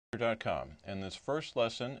Educator.com, and this first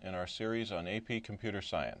lesson in our series on AP Computer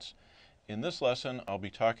Science. In this lesson, I'll be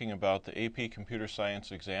talking about the AP Computer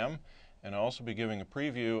Science exam, and I'll also be giving a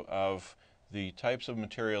preview of the types of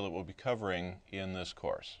material that we'll be covering in this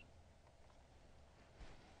course.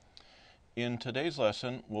 In today's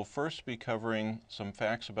lesson, we'll first be covering some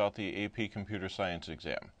facts about the AP Computer Science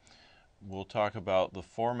exam. We'll talk about the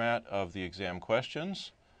format of the exam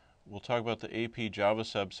questions. We'll talk about the AP Java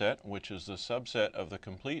subset, which is the subset of the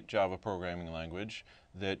complete Java programming language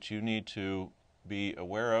that you need to be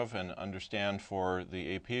aware of and understand for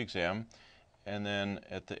the AP exam. And then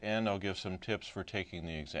at the end, I'll give some tips for taking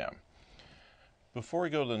the exam. Before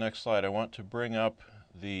we go to the next slide, I want to bring up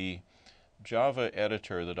the Java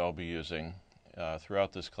editor that I'll be using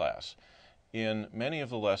throughout this class. In many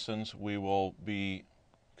of the lessons, we will be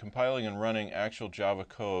compiling and running actual Java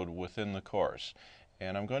code within the course.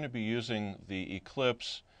 And I'm going to be using the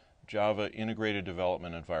Eclipse Java Integrated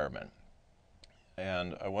Development Environment.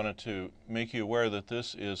 And I wanted to make you aware that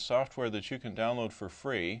this is software that you can download for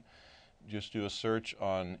free. Just do a search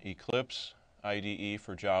on Eclipse IDE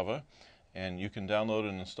for Java, and you can download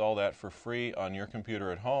and install that for free on your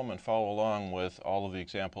computer at home and follow along with all of the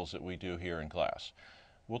examples that we do here in class.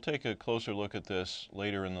 We'll take a closer look at this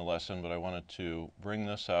later in the lesson, but I wanted to bring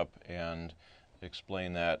this up and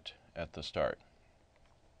explain that at the start.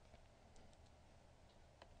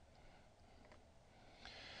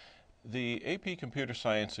 The AP Computer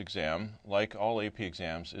Science exam, like all AP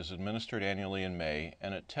exams, is administered annually in May,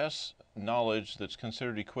 and it tests knowledge that's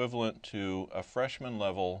considered equivalent to a freshman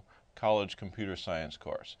level college computer science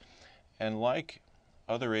course. And like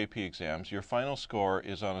other AP exams, your final score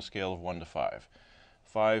is on a scale of 1 to 5.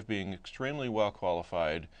 5 being extremely well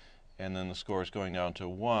qualified, and then the score is going down to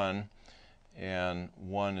 1, and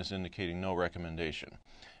 1 is indicating no recommendation.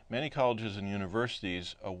 Many colleges and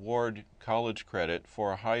universities award college credit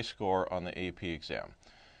for a high score on the AP exam.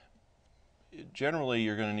 Generally,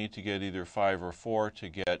 you're going to need to get either 5 or 4 to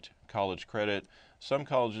get college credit. Some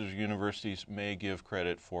colleges or universities may give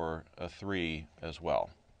credit for a 3 as well.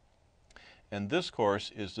 And this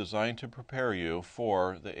course is designed to prepare you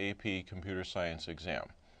for the AP Computer Science exam.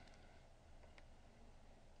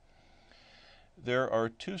 There are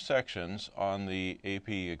 2 sections on the AP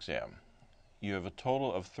exam. You have a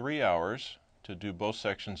total of 3 hours to do both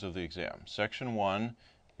sections of the exam. Section 1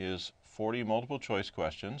 is 40 multiple choice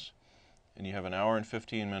questions, and you have an hour and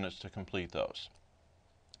 15 minutes to complete those.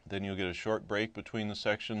 Then you'll get a short break between the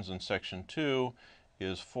sections, and Section 2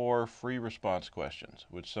 is 4 free response questions,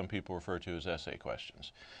 which some people refer to as essay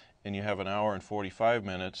questions. And you have an hour and 45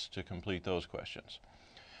 minutes to complete those questions.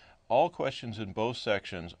 All questions in both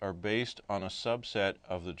sections are based on a subset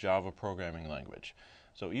of the Java programming language.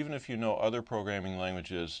 So even if you know other programming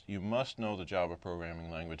languages, you must know the Java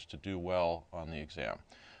programming language to do well on the exam.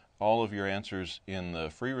 All of your answers in the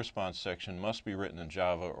free response section must be written in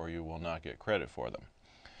Java, or you will not get credit for them.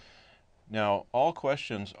 Now, all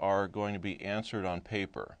questions are going to be answered on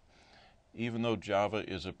paper. Even though Java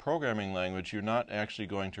is a programming language, you're not actually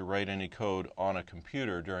going to write any code on a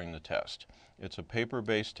computer during the test. It's a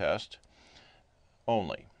paper-based test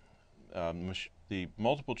only. The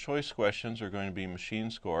multiple choice questions are going to be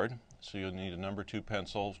machine scored, so you'll need a number 2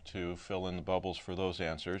 pencil to fill in the bubbles for those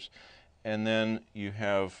answers. And then you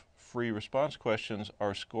have free response questions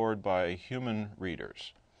are scored by human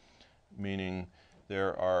readers, meaning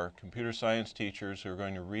there are computer science teachers who are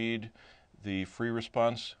going to read the free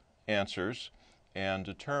response answers and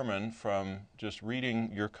determine from just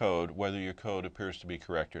reading your code whether your code appears to be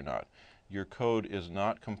correct or not. Your code is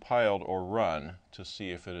not compiled or run to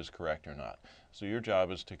see if it is correct or not. So your job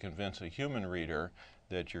is to convince a human reader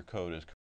that your code is correct.